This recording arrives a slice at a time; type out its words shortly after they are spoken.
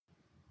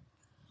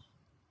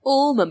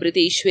ഓം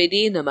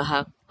അമൃതേശ്വരി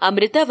നമഃ.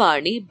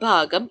 അമൃതവാണി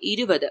ഭാഗം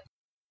 20.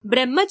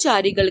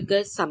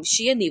 ബ്രഹ്മചാരികൾക്ക്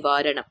സംശയ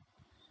നിവാരണം.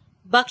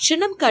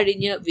 ഭക്ഷണം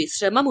കഴിഞ്ഞ്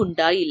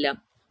വിശ്രമമുണ്ടായില്ല.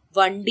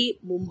 വണ്ടി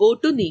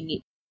മുമ്പോട്ടു നീങ്ങി.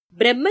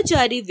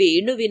 ബ്രഹ്മചാരി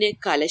വേണുവിന്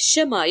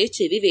കലശമായ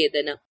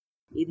ചെവിവേദന.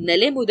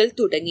 ഇന്നലെ മുതൽ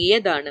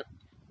തുടങ്ങിയതാണ്.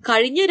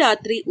 കഴിഞ്ഞ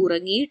രാത്രി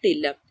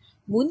ഉറങ്ങിയിട്ടില്ല.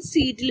 മുൻ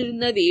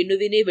സീറ്റിലിരുന്ന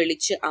വേണുവിനെ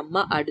വിളിച്ച്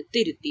അമ്മ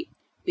അടുത്തിരുത്തി.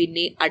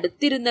 പിന്നെ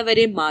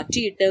അടുത്തിരുന്നവരെ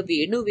മാറ്റിയിട്ട്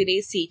വേണുവിനെ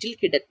സീറ്റിൽ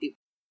കിടത്തി.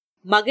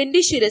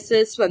 മകന്റെ ശിരസ്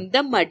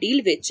സ്വന്തം മടിയിൽ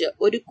വെച്ച്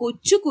ഒരു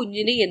കൊച്ചു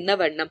കുഞ്ഞിനെ എന്ന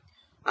വണ്ണം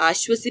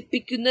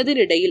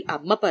ആശ്വസിപ്പിക്കുന്നതിനിടയിൽ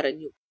അമ്മ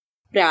പറഞ്ഞു,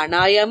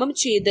 പ്രാണായാമം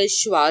ചെയ്ത്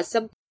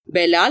ശ്വാസം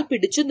ബലാൽ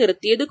പിടിച്ചു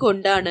നിർത്തിയത്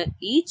കൊണ്ടാണ്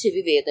ഈ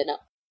ചെവിവേദന.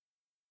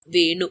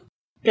 വേണു: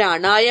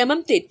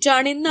 പ്രാണായാമം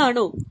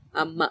തെറ്റാണെന്നാണോ?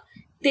 അമ്മ: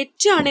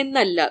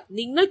 തെറ്റാണെന്നല്ല,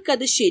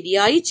 നിങ്ങൾക്കത്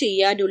ശരിയായി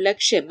ചെയ്യാനുള്ള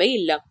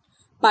ക്ഷമയില്ല.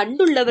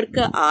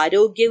 പണ്ടുള്ളവർക്ക്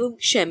ആരോഗ്യവും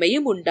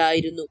ക്ഷമയും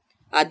ഉണ്ടായിരുന്നു.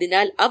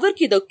 അതിനാൽ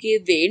അവർക്കിതൊക്കെ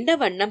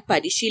വേണ്ടവണ്ണം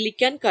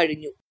പരിശീലിക്കാൻ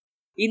കഴിഞ്ഞു.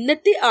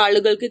 ഇന്നത്തെ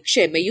ആളുകൾക്ക്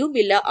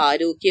ക്ഷമയുമില്ല,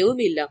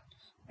 ആരോഗ്യവുമില്ല.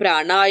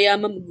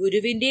 പ്രാണായാമം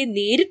ഗുരുവിന്റെ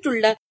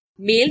നേരിട്ടുള്ള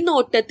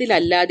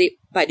മേൽനോട്ടത്തിലല്ലാതെ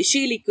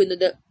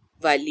പരിശീലിക്കുന്നത്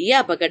വലിയ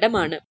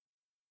അപകടമാണ്.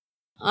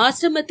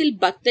 ആശ്രമത്തിൽ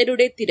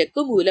ഭക്തരുടെ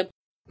തിരക്കുമൂലം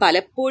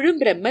പലപ്പോഴും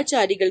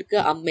ബ്രഹ്മചാരികൾക്ക്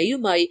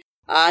അമ്മയുമായി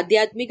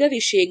ആധ്യാത്മിക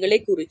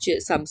വിഷയങ്ങളെക്കുറിച്ച്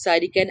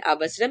സംസാരിക്കാൻ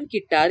അവസരം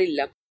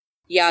കിട്ടാറില്ല.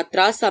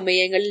 യാത്രാ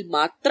സമയങ്ങളിൽ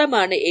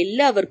മാത്രമാണ്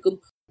എല്ലാവർക്കും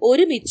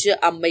ഒരുമിച്ച്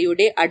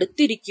അമ്മയുടെ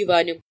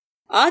അടുത്തിരിക്കുവാനും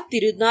ആ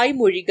തിരുനായ്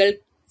മൊഴികൾ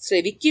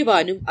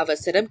ശ്രവിക്കുവാനും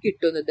അവസരം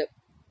കിട്ടുന്നത്.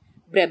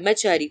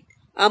 ബ്രഹ്മചാരി: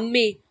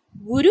 അമ്മേ,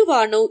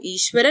 ഗുരുവാണോ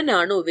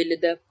ഈശ്വരനാണോ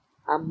വലുത്?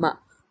 അമ്മ: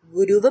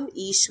 ഗുരുവും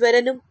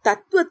ഈശ്വരനും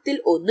തത്വത്തിൽ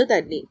ഒന്നു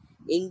തന്നെ.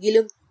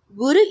 എങ്കിലും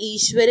ഗുരു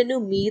ഈശ്വരനു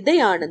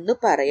മീതയാണെന്ന്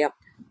പറയാം.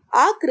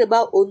 ആ കൃപ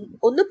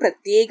ഒന്ന്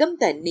പ്രത്യേകം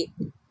തന്നെ.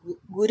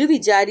 ഗുരു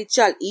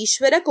വിചാരിച്ചാൽ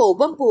ഈശ്വര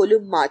കോപം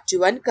പോലും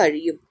മാറ്റുവാൻ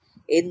കഴിയും.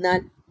 എന്നാൽ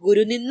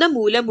ഗുരുനിന്ദ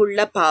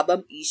മൂലമുള്ള പാപം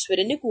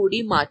ഈശ്വരന് കൂടി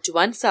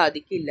മാറ്റുവാൻ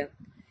സാധിക്കില്ല.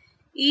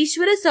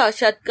 ഈശ്വര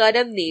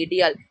സാക്ഷാത്കാരം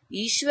നേടിയാൽ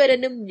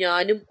ഈശ്വരനും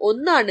ഞാനും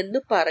ഒന്നാണെന്ന്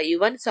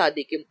പറയുവാൻ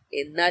സാധിക്കും.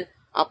 എന്നാൽ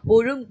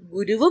അപ്പോഴും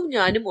ഗുരുവും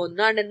ഞാനും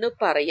ഒന്നാണെന്ന്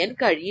പറയാൻ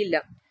കഴിയില്ല.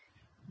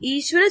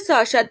 ഈശ്വര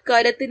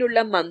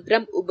സാക്ഷാത്കാരത്തിനുള്ള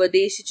മന്ത്രം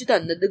ഉപദേശിച്ചു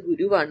തന്നത്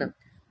ഗുരുവാണ്.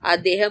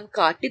 അദ്ദേഹം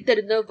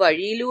കാട്ടിത്തരുന്ന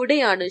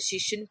വഴിയിലൂടെയാണ്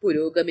ശിഷ്യൻ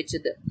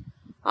പുരോഗമിച്ചത്.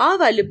 ആ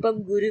വലുപ്പം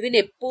ഗുരുവിന്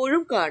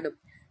എപ്പോഴും കാണും.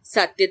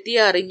 സത്യത്തെ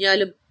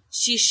അറിഞ്ഞാലും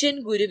ശിഷ്യൻ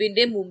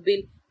ഗുരുവിന്റെ മുമ്പിൽ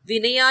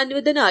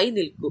വിനയാന്വിതനായി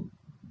നിൽക്കും.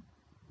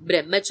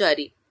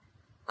 ബ്രഹ്മചാരി: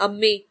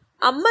 അമ്മേ,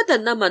 അമ്മ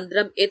തന്ന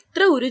മന്ത്രം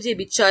എത്ര ഉരു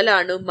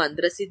ജപിച്ചാലാണ്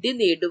മന്ത്രസിദ്ധി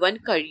നേടുവാൻ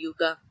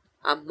കഴിയുക?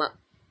 അമ്മ: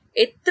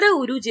 എത്ര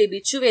ഉരു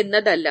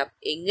ജപിച്ചുവെന്നതല്ല,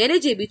 എങ്ങനെ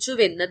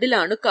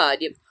ജപിച്ചുവെന്നതിലാണ്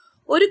കാര്യം.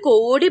 1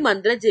 കോടി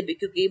മന്ത്രം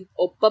ജപിക്കുകയും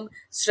ഒപ്പം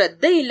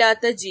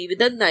ശ്രദ്ധയില്ലാത്ത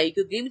ജീവിതം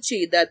നയിക്കുകയും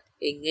ചെയ്താൽ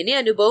എങ്ങനെ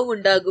അനുഭവം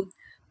ഉണ്ടാകും?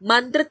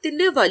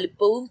 മന്ത്രത്തിന്റെ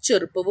വലുപ്പവും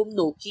ചെറുപ്പവും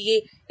നോക്കിയേ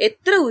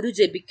എത്ര ഉരു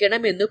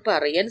ജപിക്കണമെന്ന്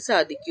പറയാൻ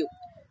സാധിക്കൂ.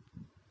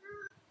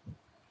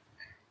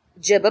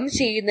 ജപം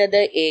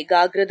ചെയ്യുന്നത്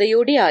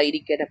ഏകാഗ്രതയോടെ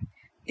ആയിരിക്കണം.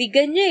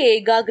 തികഞ്ഞ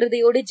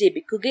ഏകാഗ്രതയോടെ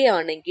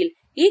ജപിക്കുകയാണെങ്കിൽ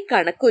ഈ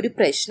കണക്കൊരു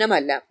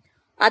പ്രശ്നമല്ല.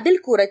 അതിൽ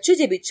കുറച്ചു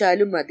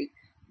ജപിച്ചാലും മതി,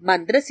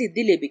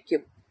 മന്ത്രസിദ്ധി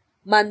ലഭിക്കും.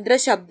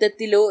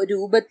 മന്ത്രശബ്ദത്തിലോ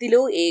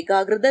രൂപത്തിലോ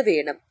ഏകാഗ്രത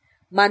വേണം.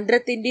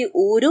 മന്ത്രത്തിന്റെ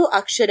ഓരോ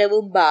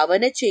അക്ഷരവും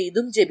ഭാവന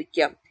ചെയ്തും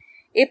ജപിക്കാം.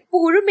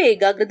 എപ്പോഴും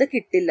ഏകാഗ്രത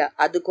കിട്ടില്ല.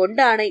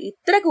 അതുകൊണ്ടാണ്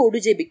ഇത്ര കോടി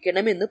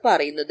ജപിക്കണം എന്ന്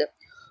പറയുന്നത്.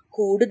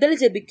 കൂടുതൽ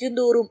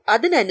ജപിക്കുന്തോറും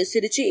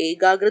അതിനനുസരിച്ച്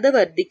ഏകാഗ്രത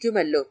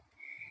വർദ്ധിക്കുമല്ലോ.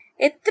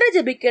 എത്ര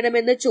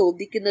ജപിക്കണമെന്ന്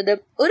ചോദിക്കുന്നത്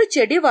ഒരു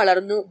ചെടി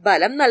വളർന്നു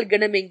ബലം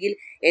നൽകണമെങ്കിൽ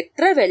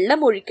എത്ര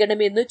വെള്ളം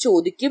ഒഴിക്കണമെന്ന്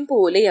ചോദിക്കും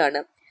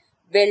പോലെയാണ്.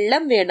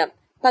 വെള്ളം വേണം,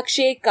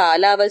 പക്ഷേ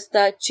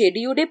കാലാവസ്ഥ,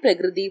 ചെടിയുടെ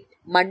പ്രകൃതി,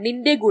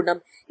 മണ്ണിന്റെ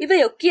ഗുണം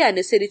ഇവയൊക്കെ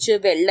അനുസരിച്ച്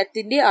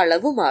വെള്ളത്തിന്റെ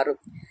അളവ് മാറും.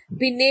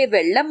 പിന്നെ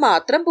വെള്ളം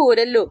മാത്രം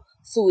പോരല്ലോ,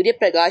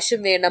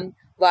 സൂര്യപ്രകാശം വേണം,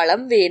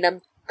 വളം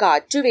വേണം,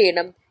 കാറ്റു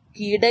വേണം,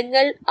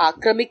 കീടങ്ങൾ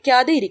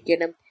ആക്രമിക്കാതെ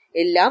ഇരിക്കണം,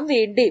 എല്ലാം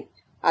വേണ്ടേ?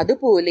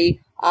 അതുപോലെ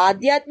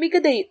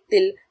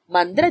ആധ്യാത്മികതയിൽ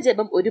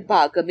മന്ത്രജപം ഒരു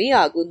ഭാഗമേ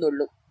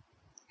ആകുന്നുള്ളൂ.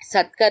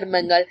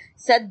 സത്കർമ്മങ്ങൾ,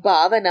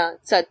 സദ്ഭാവന,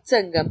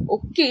 സത്സംഗം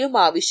ഒക്കെയും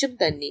ആവശ്യം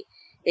തന്നെ.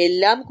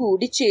 എല്ലാം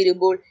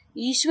കൂടിച്ചേരുമ്പോൾ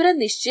ഈശ്വര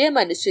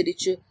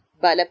നിശ്ചയമനുസരിച്ചു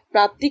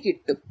ഫലപ്രാപ്തി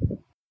കിട്ടും.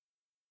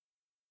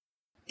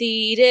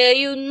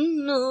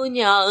 തിരയുന്നു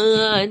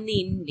ഞാൻ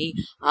നിന്നെ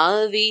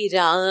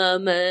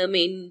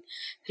അവിരാമമെൻ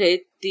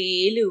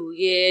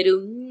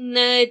ഹൃത്തിലുയരുന്ന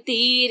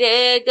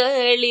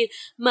തിരകളിൽ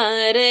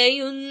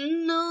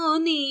മറയുന്നു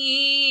നീ.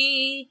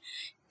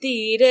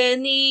 തിര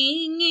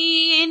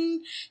നീങ്ങിയൻ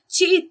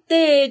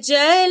ചിത്തജലതിയിൽ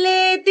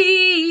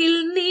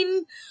നിൻ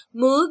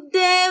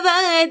മുഗ്ധവദനം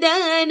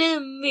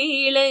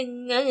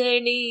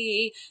വിളങ്ങണേ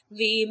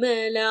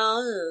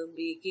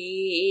വിമലാംബികേ,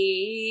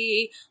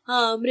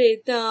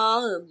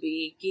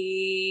 അമൃതാംബികേ.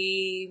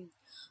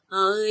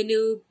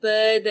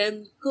 അനുപദം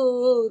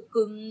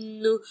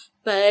കോർക്കുന്നു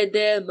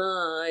പദമാല്യജാലങ്ങൾ,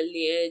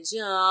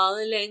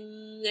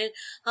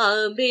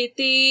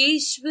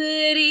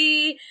 അമൃതേശ്വരി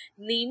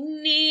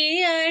നിന്നെ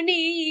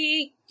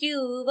അണിയിക്കുവാൻ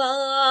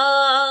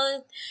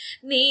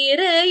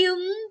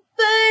നിറയും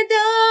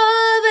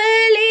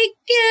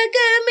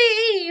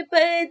പദാവലിക്കകമേ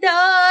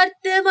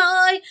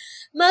പദാർത്ഥമായി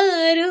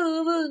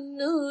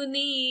മരുവുന്നു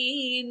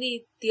നീ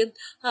നിത്യം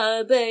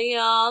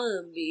അഭയാംബികേ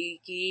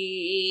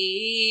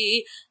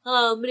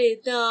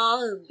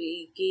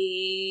അമൃതാംബികേ.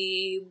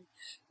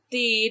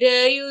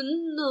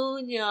 തിരയുന്നു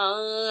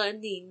ഞാൻ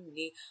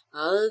നിന്നെ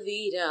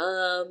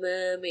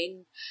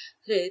അവിരാമമെൻ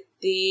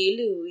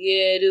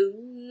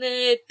ഹൃത്തിലുയരുന്ന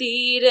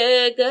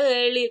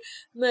തിരകളിൽ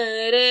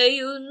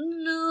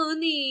മറയുന്നു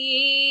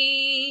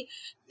നീ.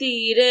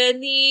 തിര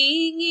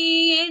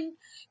നീങ്ങിയൻ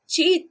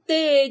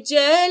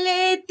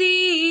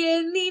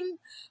ചിത്തജലത്തിൽ നിൻ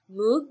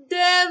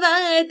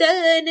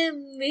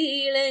മുഗ്ധവദനം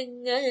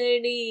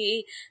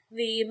വിളങ്ങണേ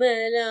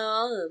വിമലാംബികേ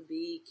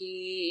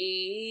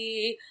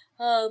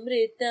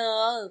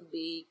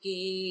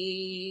അമൃതാംബികേ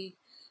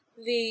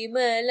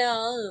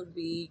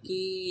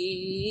വിമലാംബികേ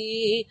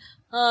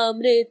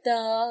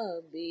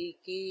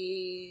അമൃതാംബികേ.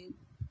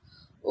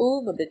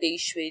 ഓം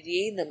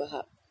അമൃതേശ്വര്യേ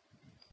നമഃ.